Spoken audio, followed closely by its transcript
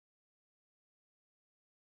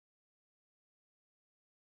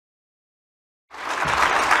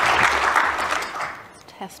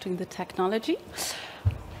testing the technology.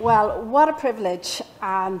 Well, what a privilege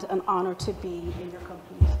and an honour to be in your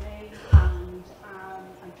company today, and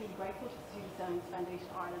I'm truly grateful to the Student Science Foundation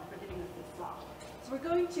Ireland for giving us this slot. So we're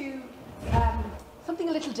going to something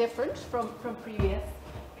a little different from previous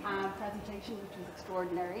presentation, which was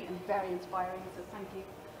extraordinary and very inspiring, so thank you.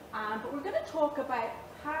 But we're going to talk about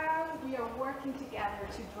how we are working together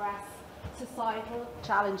to address societal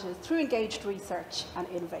challenges through engaged research and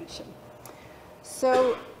innovation.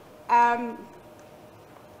 So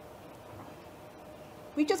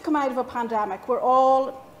we've just come out of a pandemic. We're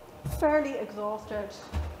all fairly exhausted,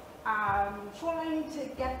 trying to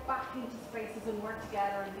get back into spaces and work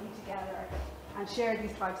together and be together and share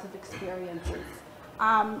these types of experiences.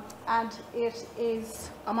 And it is,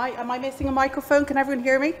 am I missing a microphone? Can everyone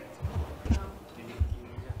hear me?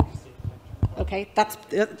 Okay,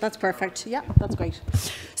 that's perfect. Yeah, that's great.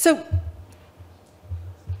 So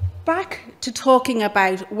back to talking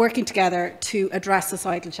about working together to address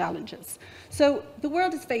societal challenges. So the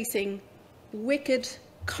world is facing wicked,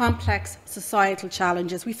 complex societal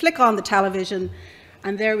challenges. We flick on the television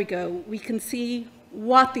and there we go. We can see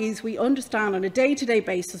what we understand on a day-to-day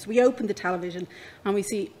basis. We open the television and we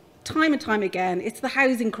see time and time again, it's the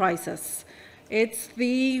housing crisis. It's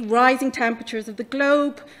the rising temperatures of the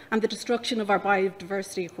globe and the destruction of our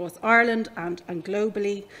biodiversity across Ireland and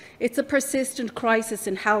globally. It's a persistent crisis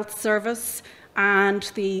in health service and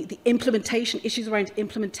the implementation, issues around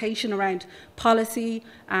implementation, around policy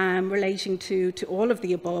relating to all of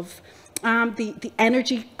the above. The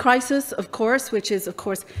energy crisis, of course, which is, of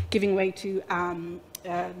course, giving way to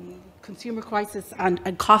consumer crisis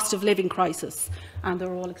and cost of living crisis, and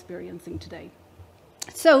they're all experiencing today.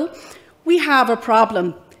 So we have a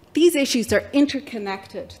problem. These issues are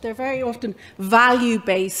interconnected. They're very often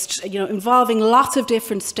value-based, involving lots of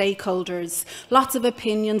different stakeholders, lots of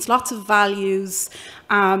opinions, lots of values.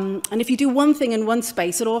 And if you do one thing in one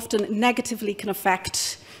space, it often negatively can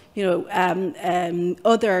affect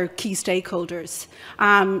other key stakeholders.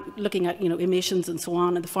 Looking at emissions and so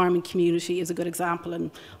on, and the farming community is a good example,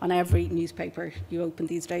 and on every newspaper you open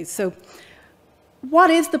these days. So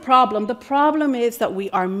what is the problem? The problem is that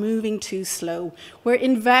we are moving too slow. We're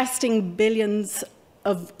investing billions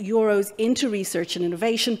of euros into research and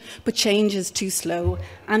innovation, but change is too slow.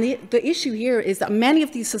 And the issue here is that many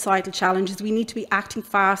of these societal challenges, we need to be acting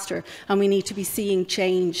faster, and we need to be seeing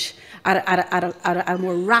change at a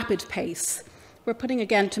more rapid pace. We're putting,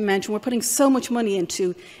 again, to mention, we're putting so much money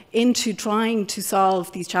into trying to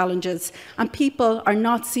solve these challenges, and people are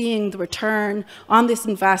not seeing the return on this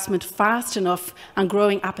investment fast enough and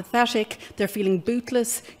growing apathetic. They're feeling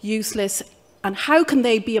bootless, useless. And how can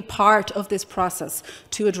they be a part of this process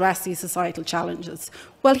to address these societal challenges?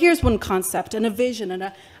 Well, here's one concept and a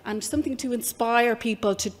vision and something to inspire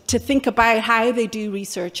people to think about how they do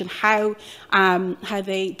research and how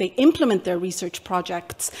they implement their research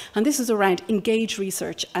projects. And this is around engaged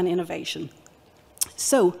research and innovation.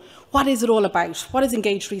 So what is it all about? What is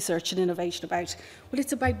engaged research and innovation about? Well,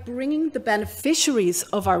 it's about bringing the beneficiaries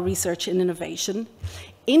of our research and innovation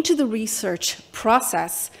into the research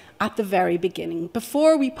process at the very beginning,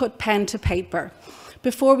 before we put pen to paper,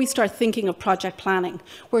 before we start thinking of project planning.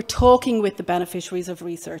 We're talking with the beneficiaries of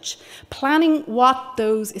research, planning what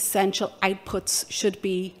those essential outputs should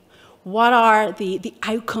be, what are the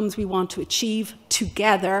outcomes we want to achieve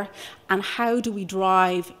together, and how do we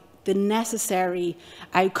drive the necessary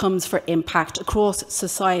outcomes for impact across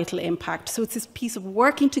societal impact. So it's this piece of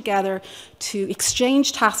working together to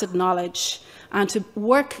exchange tacit knowledge and to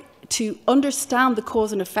work to understand the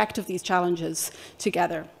cause and effect of these challenges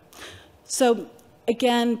together. So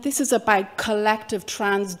again, this is about collective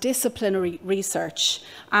transdisciplinary research.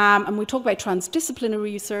 And when we talk about transdisciplinary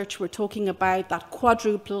research, we're talking about that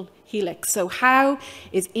quadruple helix. So how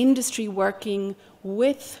is industry working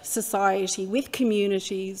with society, with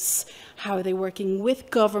communities? How are they working with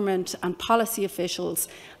government and policy officials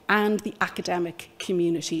and the academic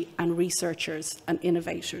community and researchers and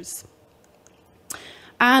innovators?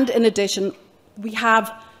 And in addition, we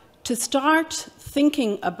have to start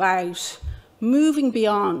thinking about moving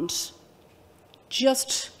beyond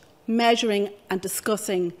just measuring and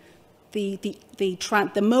discussing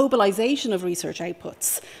the mobilization of research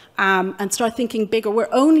outputs and start thinking bigger. We're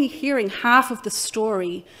only hearing half of the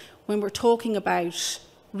story when we're talking about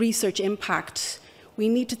research impact. We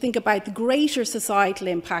need to think about the greater societal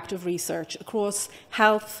impact of research across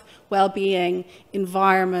health, well-being,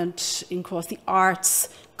 environment, across the arts,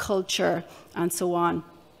 culture, and so on.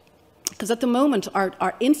 Because at the moment,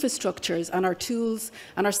 our infrastructures and our tools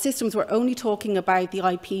and our systems, we're only talking about the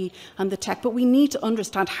IP and the tech, but we need to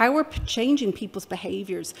understand how we're changing people's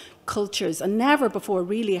behaviours, cultures, and never before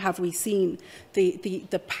really have we seen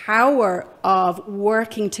the power of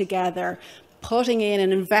working together, putting in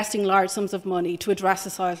and investing large sums of money to address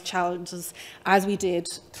societal challenges as we did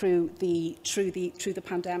through the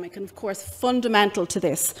pandemic. And of course, fundamental to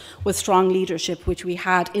this was strong leadership, which we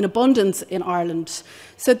had in abundance in Ireland.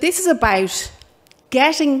 So this is about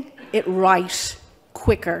getting it right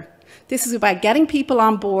quicker. This is about getting people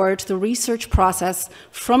on board the research process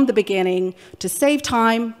from the beginning to save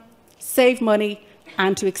time, save money,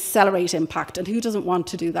 and to accelerate impact. And who doesn't want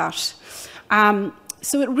to do that?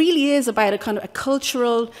 So it really is about a kind of a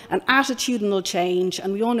cultural and attitudinal change,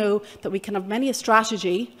 and we all know that we can have many a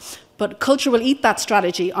strategy, but culture will eat that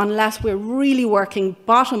strategy unless we're really working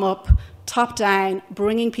bottom up, top down,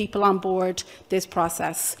 bringing people on board this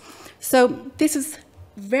process. So this is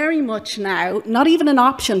very much now not even an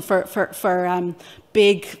option for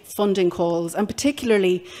big funding calls, and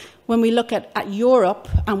particularly when we look at Europe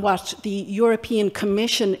and what the European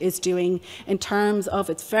Commission is doing in terms of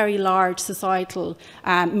its very large societal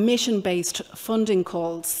mission-based funding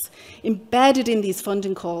calls. Embedded in these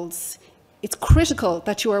funding calls, it's critical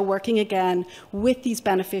that you are working again with these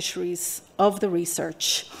beneficiaries of the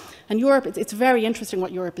research. And Europe, it's very interesting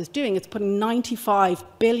what Europe is doing. It's putting 95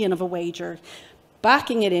 billion of a wager,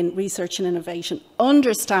 backing it in research and innovation,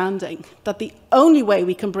 understanding that the only way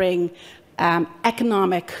we can bring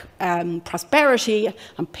economic prosperity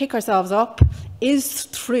and pick ourselves up is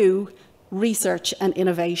through research and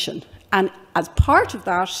innovation. And as part of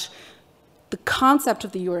that, the concept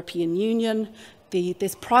of the European Union,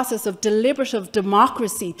 this process of deliberative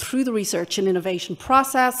democracy through the research and innovation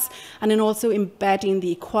process, and in also embedding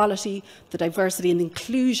the equality, the diversity and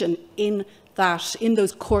inclusion in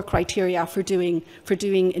those core criteria for doing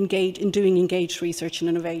engaged research and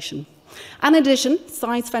innovation. And in addition,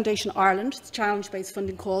 Science Foundation Ireland's challenge-based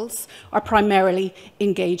funding calls are primarily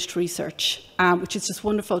engaged research, which is just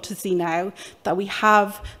wonderful to see now that we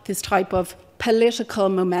have this type of political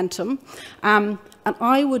momentum. And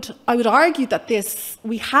I would argue that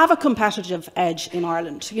we have a competitive edge in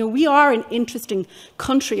Ireland. You know, we are an interesting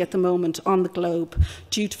country at the moment on the globe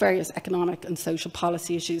due to various economic and social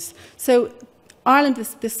policy issues. So Ireland,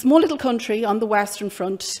 this small little country on the Western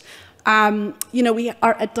Front, you know, we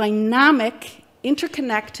are a dynamic,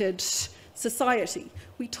 interconnected society.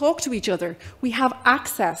 We talk to each other. We have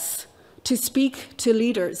access to speak to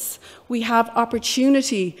leaders. We have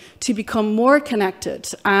opportunity to become more connected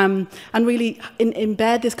and really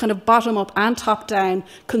embed this kind of bottom-up and top-down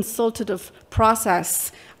consultative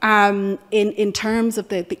process in terms of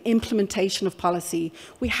the implementation of policy.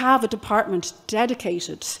 We have a department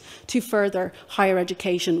dedicated to further higher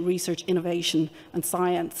education, research, innovation and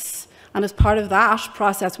science. And as part of that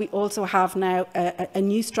process, we also have now a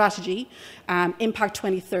new strategy, Impact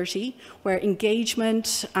 2030, where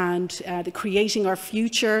engagement and the Creating Our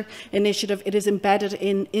Future initiative, it is embedded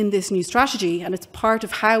in this new strategy. And it's part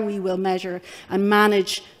of how we will measure and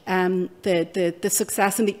manage the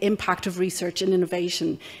success and the impact of research and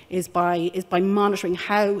innovation is by monitoring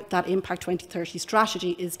how that Impact 2030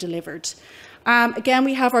 strategy is delivered. Again,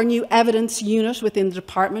 we have our new evidence unit within the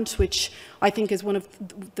department, which I think is one of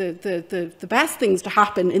the best things to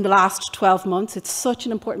happen in the last 12 months. It's such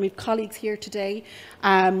an important, we have colleagues here today,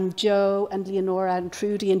 Joe and Leonora and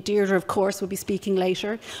Trudy and Deirdre, of course, will be speaking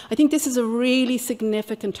later. I think this is a really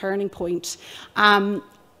significant turning point. And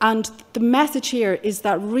the message here is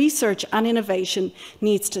that research and innovation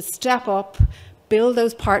needs to step up, build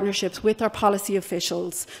those partnerships with our policy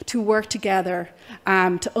officials to work together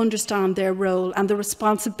to understand their role and the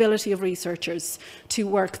responsibility of researchers to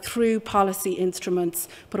work through policy instruments,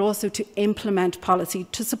 but also to implement policy,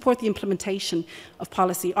 to support the implementation of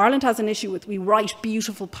policy. Ireland has an issue with we write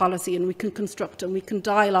beautiful policy and we can construct and we can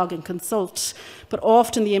dialogue and consult, but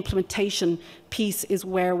often the implementation piece is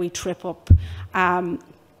where we trip up.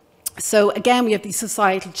 So again, we have the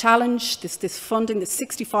societal challenge, this funding, the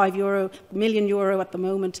 €65 million at the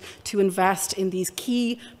moment to invest in these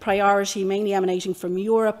key priority, mainly emanating from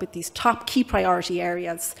Europe, with these top key priority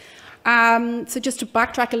areas. So just to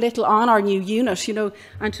backtrack a little on our new unit, you know,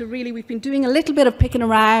 and to really, we've been doing a little bit of picking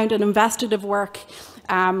around and investigative work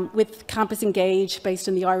with Campus Engage, based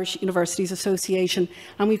in the Irish Universities Association,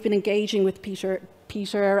 and we've been engaging with Peter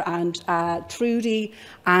and Trudy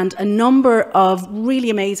and a number of really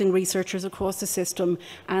amazing researchers across the system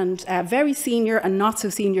and very senior and not so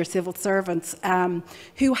senior civil servants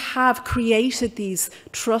who have created these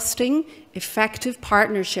trusting, effective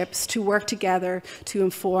partnerships to work together to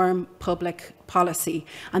inform public policy.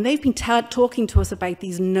 And they've been talking to us about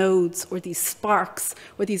these nodes or these sparks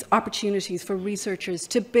or these opportunities for researchers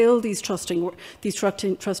to build these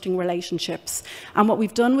trusting relationships. And what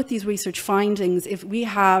we've done with these research findings, if we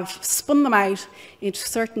have spun them out into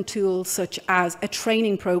certain tools such as a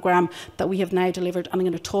training program that we have now delivered, and I'm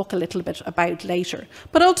going to talk a little bit about later.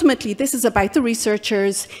 But ultimately, this is about the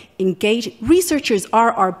researchers engaging. Researchers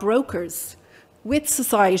are our brokers with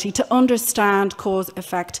society to understand cause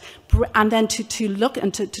effect, and then to look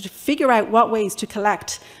and to figure out what ways to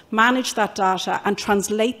collect, manage that data and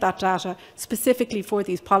translate that data specifically for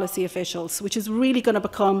these policy officials, which is really going to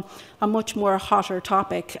become a much more hotter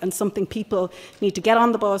topic and something people need to get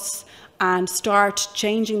on the bus and start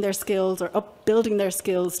changing their skills or upbuilding their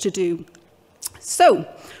skills to do. So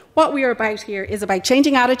what we are about here is about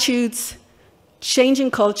changing attitudes, changing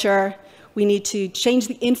culture. We need to change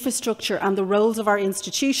the infrastructure and the roles of our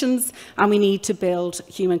institutions, and we need to build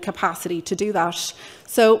human capacity to do that.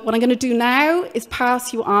 So what I'm going to do now is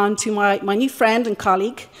pass you on to my new friend and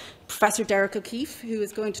colleague, Professor Derek O'Keefe, who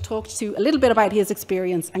is going to talk to you a little bit about his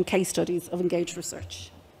experience and case studies of engaged research.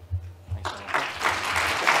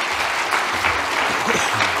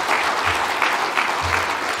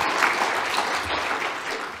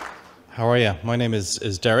 How are you? My name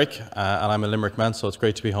is Derek, and I'm a Limerick man, so it's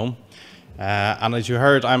great to be home. And as you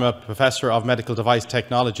heard, I'm a Professor of Medical Device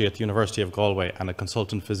Technology at the University of Galway and a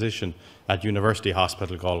consultant physician at University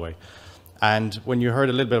Hospital Galway. And when you heard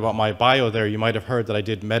a little bit about my bio there, you might have heard that I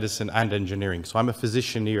did medicine and engineering. So I'm a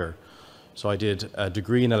physicianeer. So I did a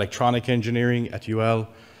degree in electronic engineering at UL,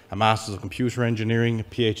 a Master's of Computer Engineering, a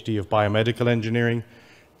PhD of Biomedical Engineering,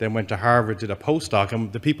 then went to Harvard, did a postdoc,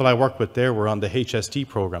 and the people I worked with there were on the HST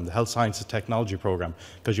program, the Health Sciences Technology program,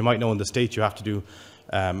 because you might know in the States you have to do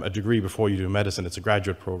a degree before you do medicine. It's a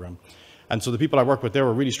graduate program. And so the people I worked with there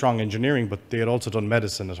were really strong engineering, but they had also done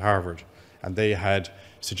medicine at Harvard. And they had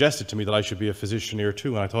suggested to me that I should be a physicianeer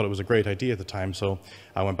too, and I thought it was a great idea at the time. So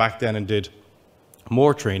I went back then and did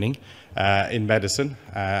more training in medicine,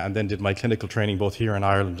 and then did my clinical training both here in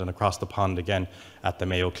Ireland and across the pond again at the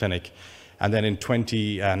Mayo Clinic. And then in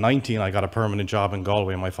 2019, I got a permanent job in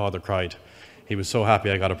Galway, and my father cried. He was so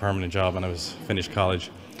happy I got a permanent job and I was finished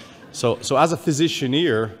college. So as a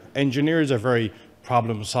physicianeer, engineers are very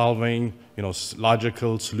problem-solving,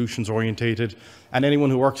 logical, solutions-orientated, and anyone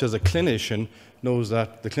who works as a clinician knows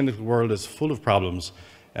that the clinical world is full of problems.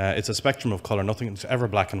 It's a spectrum of colour, nothing is ever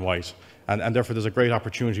black and white, and therefore there's a great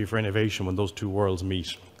opportunity for innovation when those two worlds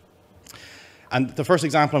meet. And the first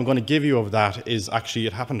example I'm going to give you of that is actually,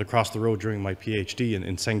 it happened across the road during my PhD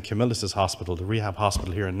in St. Camillus' hospital, the rehab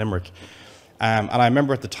hospital here in Limerick. And I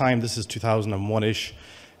remember at the time, this is 2001-ish,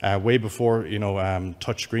 way before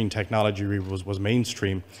touchscreen technology was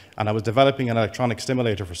mainstream, and I was developing an electronic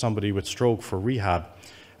stimulator for somebody with stroke for rehab.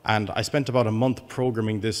 And I spent about a month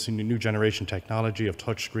programming this new generation technology of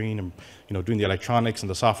touchscreen and doing the electronics and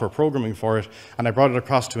the software programming for it. And I brought it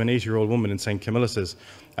across to an 80-year-old woman in St. Camillus',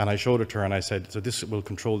 and I showed it to her and I said, so this will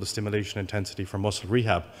control the stimulation intensity for muscle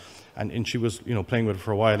rehab. And she was playing with it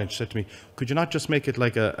for a while, and she said to me, could you not just make it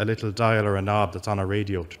like a little dial or a knob that's on a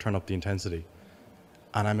radio to turn up the intensity?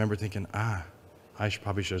 And I remember thinking, I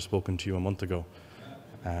probably should have spoken to you a month ago.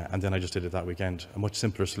 And then I just did it that weekend. A much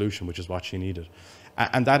simpler solution, which is what she needed.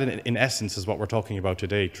 And that, in essence, is what we're talking about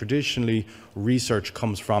today. Traditionally, research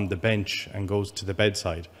comes from the bench and goes to the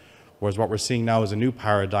bedside, whereas what we're seeing now is a new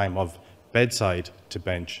paradigm of bedside to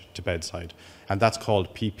bench to bedside. And that's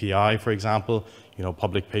called PPI, for example,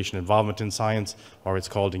 public patient involvement in science, or it's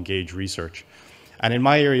called engaged research. And in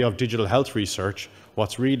my area of digital health research,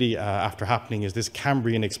 what's really after happening is this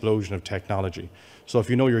Cambrian explosion of technology. So if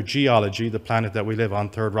you know your geology, the planet that we live on,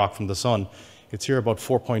 third rock from the sun, it's here about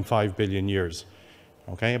 4.5 billion years.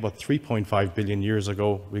 Okay, about 3.5 billion years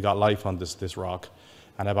ago, we got life on this rock.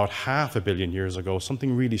 And about 500 million years ago,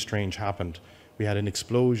 something really strange happened. We had an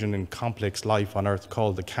explosion in complex life on Earth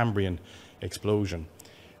called the Cambrian explosion.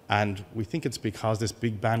 And we think it's because this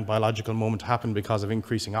Big Bang biological moment happened because of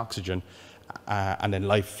increasing oxygen, and then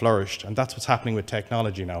life flourished. And that's what's happening with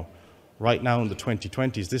technology now. Right now in the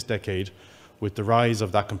 2020s, this decade, with the rise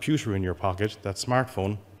of that computer in your pocket, that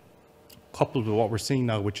smartphone, coupled with what we're seeing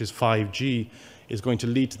now, which is 5G, is going to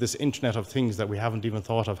lead to this Internet of Things that we haven't even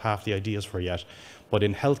thought of half the ideas for yet. But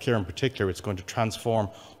in healthcare in particular, it's going to transform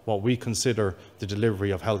what we consider the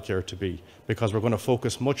delivery of healthcare to be, because we're going to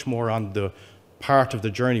focus much more on the part of the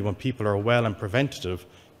journey when people are well and preventative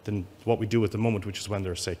than what we do at the moment, which is when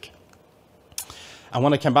they're sick. And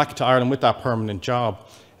when I came back to Ireland with that permanent job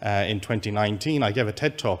in 2019, I gave a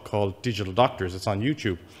TED talk called Digital Doctors. It's on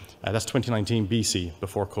YouTube. That's 2019 BC,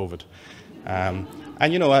 before COVID.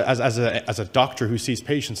 And you know, as a doctor who sees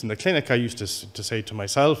patients in the clinic, I used to say to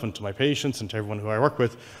myself and to my patients and to everyone who I work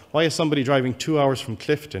with, why is somebody driving 2 hours from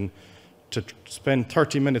Clifton to spend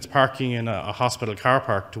 30 minutes parking in a hospital car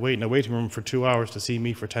park to wait in a waiting room for 2 hours to see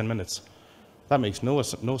me for 10 minutes? That makes no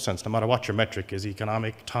sense, no matter what your metric is,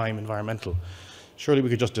 economic, time, environmental. Surely we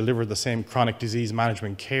could just deliver the same chronic disease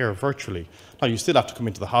management care virtually. Now, you still have to come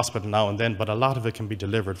into the hospital now and then, but a lot of it can be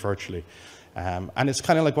delivered virtually. And it's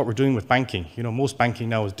kind of like what we're doing with banking. You know, most banking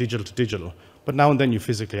now is digital to digital, but now and then you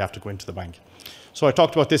physically have to go into the bank. So I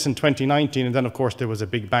talked about this in 2019, and then of course there was a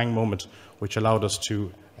big bang moment which allowed us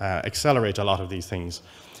to accelerate a lot of these things.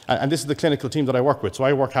 And this is the clinical team that I work with. So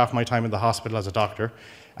I work half my time in the hospital as a doctor,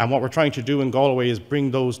 and what we're trying to do in Galway is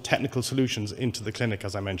bring those technical solutions into the clinic,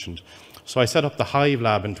 as I mentioned. So I set up the Hive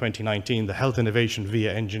Lab in 2019, the Health Innovation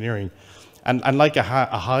via Engineering. And like a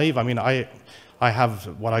hive, I mean, I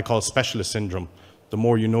have what I call specialist syndrome. The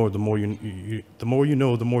more you know, the more you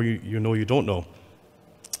know, the more you know you don't know.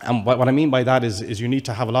 And what I mean by that is you need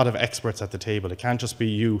to have a lot of experts at the table. It can't just be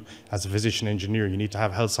you as a physician engineer. You need to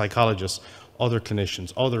have health psychologists, other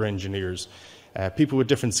clinicians, other engineers, people with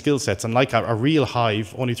different skill sets. And like a real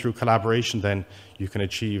hive, only through collaboration then you can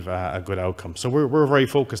achieve a good outcome. So we're very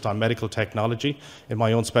focused on medical technology. In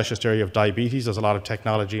my own specialist area of diabetes, there's a lot of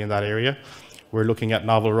technology in that area. We're looking at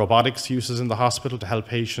novel robotics uses in the hospital to help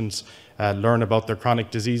patients learn about their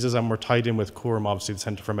chronic diseases, and we're tied in with CURM, obviously the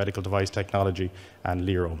Centre for Medical Device Technology, and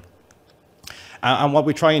LERO. And what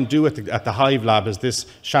we try and do at the Hive Lab is this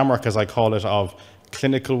shamrock, as I call it, of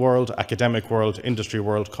clinical world, academic world, industry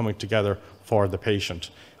world coming together for the patient.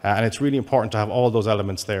 And it's really important to have all those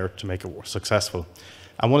elements there to make it successful.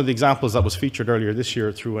 And one of the examples that was featured earlier this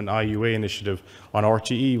year through an IUA initiative on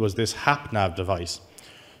RTE was this HapNav device.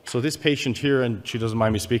 So this patient here, and she doesn't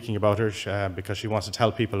mind me speaking about her because she wants to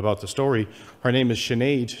tell people about the story. Her name is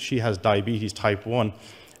Sinead. She has diabetes type 1,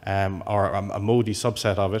 or a MODY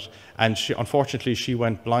subset of it. And unfortunately, she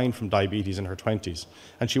went blind from diabetes in her 20s.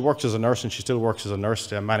 And she works as a nurse, and she still works as a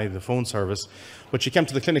nurse managing the phone service. But she came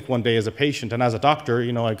to the clinic one day as a patient, and as a doctor,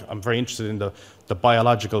 you know, I'm very interested in the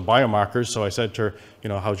biological biomarkers. So I said to her, you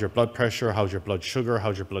know, how's your blood pressure, how's your blood sugar,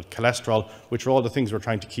 how's your blood cholesterol, which are all the things we're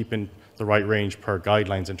trying to keep in the right range per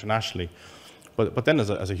guidelines internationally. But then as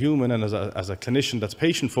a human and as a clinician that's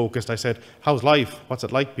patient-focused, I said, how's life? What's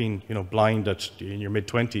it like being, you know, blind in your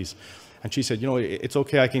mid-20s? And she said, you know, it's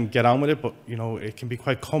okay, I can get on with it, but, you know, it can be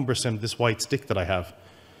quite cumbersome, this white stick that I have.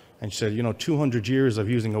 And she said, you know, 200 years of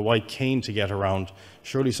using a white cane to get around,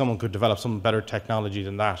 surely someone could develop some better technology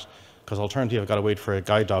than that, because alternatively I've got to wait for a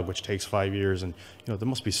guide dog, which takes 5 years, and, you know, there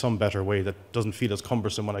must be some better way that doesn't feel as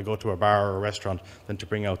cumbersome when I go to a bar or a restaurant than to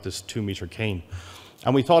bring out this 2-meter cane.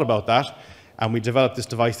 And we thought about that, and we developed this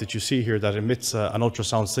device that you see here that emits an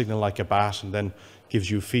ultrasound signal like a bat and then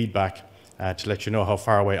gives you feedback to let you know how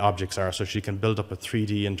far away objects are, so she can build up a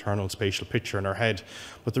 3D internal spatial picture in her head.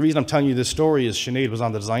 But the reason I'm telling you this story is Sinead was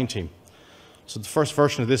on the design team. So the first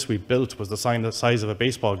version of this we built was the size of a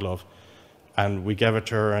baseball glove. And we gave it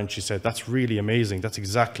to her, and she said, that's really amazing. That's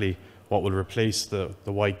exactly what will replace the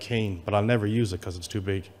white cane, but I'll never use it because it's too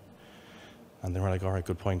big. And then we're like, all right,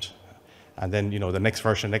 good point. And then, you know, the next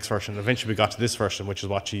version, eventually we got to this version, which is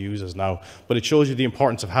what she uses now. But it shows you the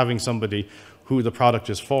importance of having somebody who the product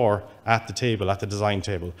is for at the table, at the design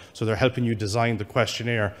table. So they're helping you design the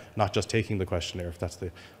questionnaire, not just taking the questionnaire, if that's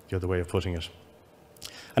the other way of putting it.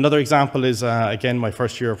 Another example is, again, my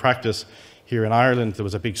first year of practice here in Ireland. There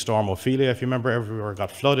was a big storm, Ophelia, if you remember, everywhere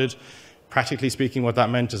got flooded. Practically speaking, what that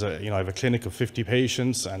meant is, you know, I have a clinic of 50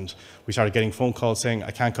 patients, and we started getting phone calls saying,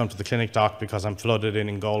 I can't come to the clinic, doc, because I'm flooded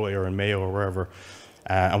in Galway or in Mayo or wherever.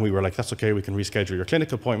 And we were like, that's okay, we can reschedule your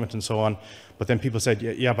clinic appointment and so on. But then people said,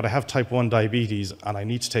 yeah, but I have type 1 diabetes and I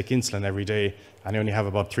need to take insulin every day, and I only have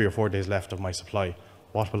about 3 or 4 days left of my supply.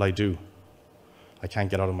 What will I do? I can't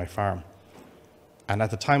get out of my farm. And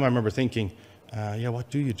at the time I remember thinking, yeah, what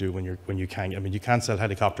do you do when you can't? I mean, you can't sell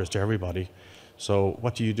helicopters to everybody. So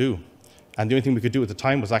what do you do? And the only thing we could do at the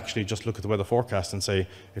time was actually just look at the weather forecast and say,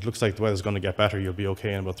 it looks like the weather's going to get better, you'll be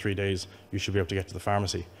okay in about 3 days, you should be able to get to the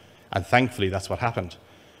pharmacy. And thankfully, that's what happened.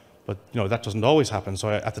 But, you know, that doesn't always happen.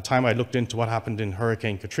 So at the time, I looked into what happened in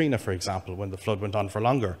Hurricane Katrina, for example, when the flood went on for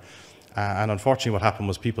longer. And unfortunately, what happened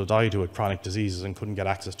was people died who had chronic diseases and couldn't get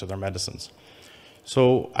access to their medicines.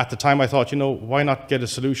 So at the time, I thought, you know, why not get a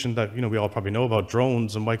solution that, you know, we all probably know about,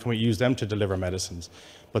 drones, and why can't we use them to deliver medicines?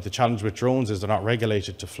 But the challenge with drones is they're not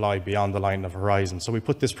regulated to fly beyond the line of horizon. So we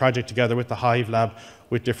put this project together with the Hive Lab,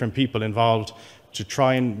 with different people involved, to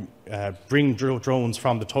try and bring drones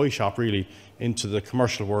from the toy shop, really, into the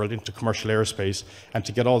commercial world, into commercial airspace, and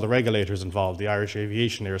to get all the regulators involved, the Irish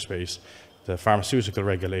Aviation Airspace, the pharmaceutical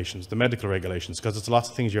regulations, the medical regulations, because it's lots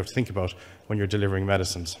of things you have to think about when you're delivering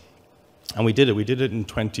medicines. And we did it. We did it in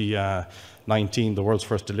 2019, the world's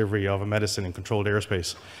first delivery of a medicine in controlled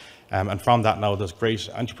airspace. And from that now, there's great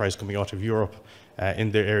enterprise coming out of Europe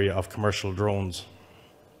in the area of commercial drones.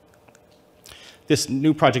 This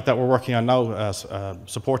new project that we're working on now,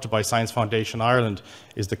 supported by Science Foundation Ireland,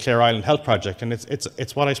 is the Clare Island Health Project, and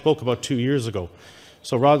it's what I spoke about 2 years ago.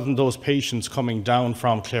 So rather than those patients coming down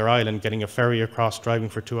from Clare Island, getting a ferry across, driving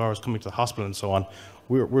for 2 hours, coming to the hospital and so on,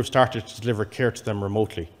 we've started to deliver care to them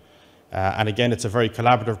remotely. And again, it's a very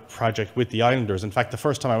collaborative project with the islanders. In fact, the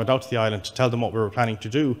first time I went out to the island to tell them what we were planning to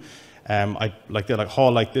do, like a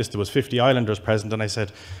hall like this, there was 50 islanders present, and I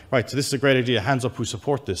said, right, so this is a great idea, hands up who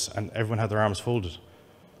support this, and everyone had their arms folded.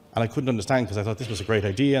 And I couldn't understand, because I thought this was a great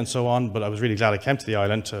idea and so on, but I was really glad I came to the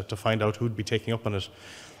island to find out who'd be taking up on it.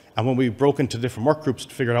 And when we broke into different work groups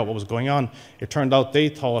to figure out what was going on, it turned out they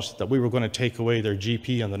thought that we were going to take away their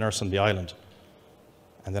GP and the nurse on the island.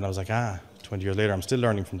 And then I was like, 20 years later, I'm still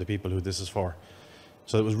learning from the people who this is for.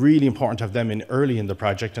 So it was really important to have them in early in the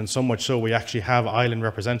project, and so much so we actually have island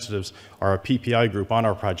representatives, or a PPI group, on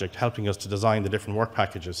our project, helping us to design the different work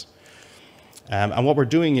packages. And what we're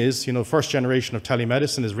doing is, first generation of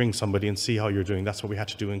telemedicine is ring somebody and see how you're doing. That's what we had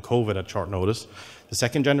to do in COVID at short notice. The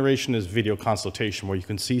second generation is video consultation, where you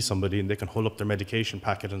can see somebody and they can hold up their medication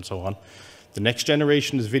packet and so on. The next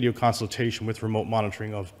generation is video consultation with remote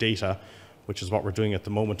monitoring of data, which is what we're doing at the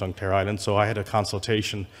moment on Clare Island. So I had a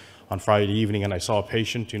consultation on Friday evening and I saw a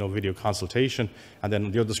patient, video consultation, and then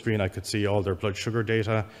on the other screen I could see all their blood sugar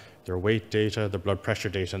data, their weight data, their blood pressure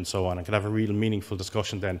data and so on. I could have a real meaningful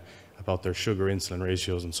discussion then about their sugar insulin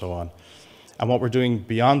ratios and so on. And what we're doing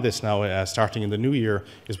beyond this now, starting in the new year,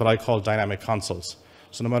 is what I call dynamic consults.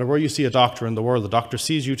 So no matter where you see a doctor in the world, the doctor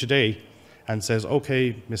sees you today and says,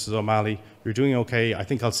 okay, Mrs. O'Malley, you're doing okay, I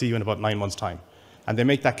think I'll see you in about 9 months' time. And they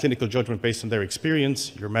make that clinical judgment based on their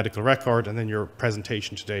experience, your medical record, and then your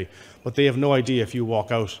presentation today. But they have no idea if you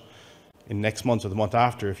walk out in next month or the month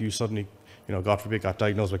after, if you suddenly, God forbid, got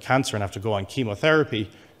diagnosed with cancer and have to go on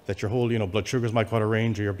chemotherapy, that your whole, blood sugars might go out of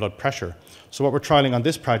range, or your blood pressure. So what we're trialing on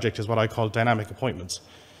this project is what I call dynamic appointments.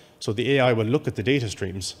 So the AI will look at the data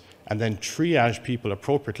streams and then triage people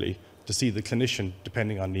appropriately to see the clinician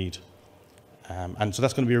depending on need. And so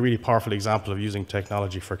that's going to be a really powerful example of using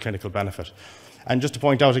technology for clinical benefit. And just to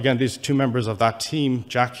point out again, these two members of that team,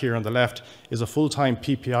 Jack here on the left, is a full-time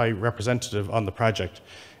PPI representative on the project.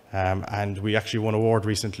 And we actually won an award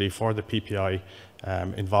recently for the PPI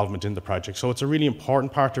involvement in the project. So it's a really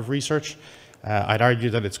important part of research. I'd argue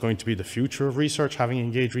that it's going to be the future of research, having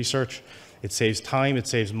engaged research. It saves time, it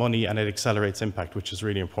saves money, and it accelerates impact, which is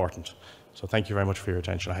really important. So thank you very much for your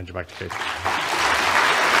attention. I'll hand you back to Kate.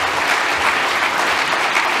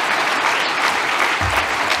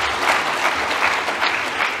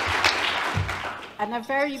 And now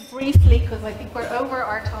very briefly, because I think we're over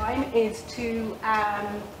our time, is to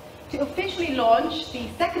officially launch the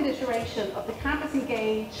second iteration of the Campus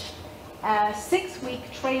Engage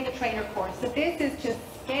 6-week Train the Trainer course. So this is to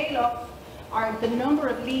scale up the number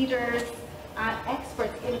of leaders and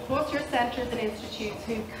experts across your centres and institutes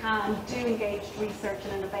who can do engaged research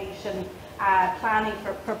and innovation, planning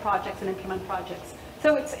for projects and implement projects.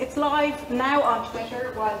 So it's live now on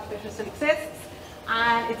Twitter, while Twitter still exists.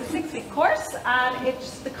 And it's a 6-week course, and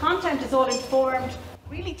the content is all informed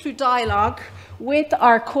really through dialogue with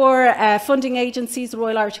our core funding agencies, the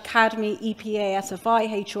Royal Irish Academy, EPA,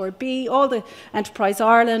 SFI, HRB, all the Enterprise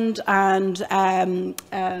Ireland and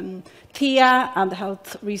TIA and the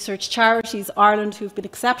Health Research Charities Ireland, who've been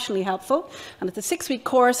exceptionally helpful. And it's a 6-week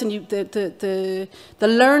course, and the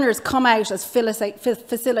learners come out as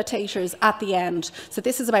facilitators at the end. So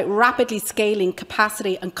this is about rapidly scaling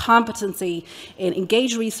capacity and competency in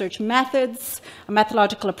engaged research methods,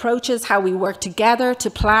 methodological approaches, how we work together to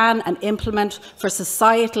plan and implement for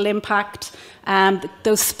societal impact,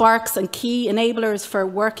 those sparks and key enablers for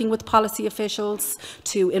working with policy officials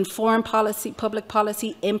to inform policy, public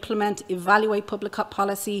policy, implement, evaluate public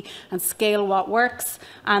policy and scale what works,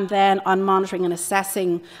 and then on monitoring and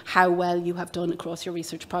assessing how well you have done across your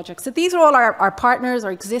research projects. So these are all our partners,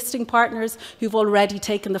 our existing partners who've already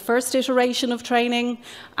taken the first iteration of training,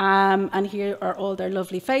 and here are all their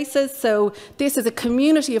lovely faces. So this is a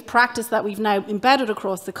community of practice that we've now embedded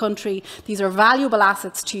across the country. These are valuable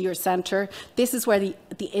assets to your centre. This is where the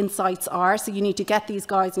insights are, so you need to get these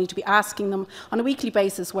guys, you need to be asking them on a weekly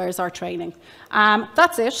basis, where's our training?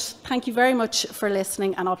 That's it. Thank you very much for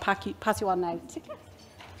listening, and I'll pass you on now.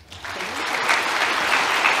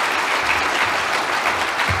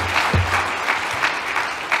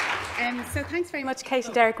 So thanks very much, Kate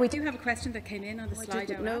and Derek. We do have a question that came in on the slide.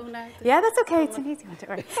 Yeah, that's okay. It's an easy one, don't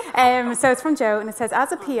worry. So it's from Joe, and it says,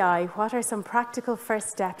 as a PI, what are some practical first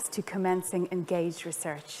steps to commencing engaged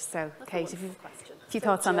research? So, Kate, if you've a few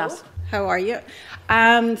thoughts on that. How are you?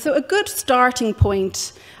 So a good starting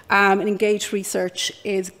point in engaged research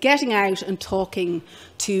is getting out and talking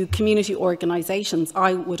to community organisations,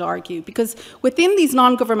 I would argue, because within these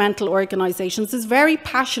non-governmental organisations there's very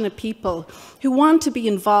passionate people who want to be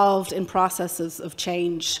involved in processes of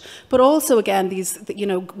change, but also again these,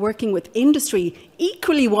 working with industry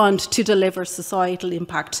equally want to deliver societal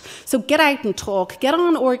impact. So get out and talk, get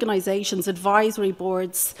on organisations, advisory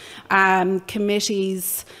boards,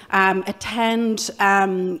 committees, attend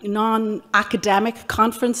non-academic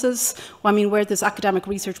conferences, where there's academic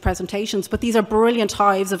research presentations, but these are brilliant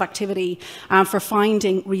hives of activity for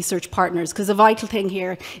finding research partners, because the vital thing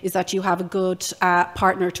here is that you have a good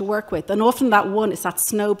partner to work with. And often that one is that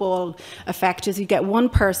snowball effect, is you get one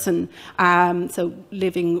person, so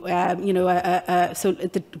living, so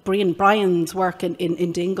Brian's work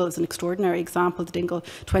in Dingle is an extraordinary example, the Dingle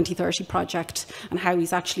 2030 project, and how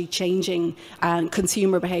he's actually changing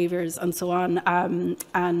consumer behaviours and so on, and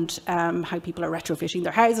how people are retrofitting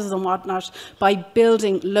their houses and whatnot by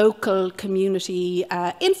building local community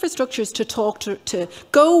infrastructures to talk to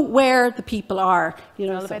go where the people are.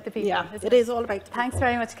 All about the people. Yeah, it is all about the people. Thanks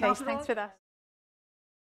very much, Kate. Thanks for that.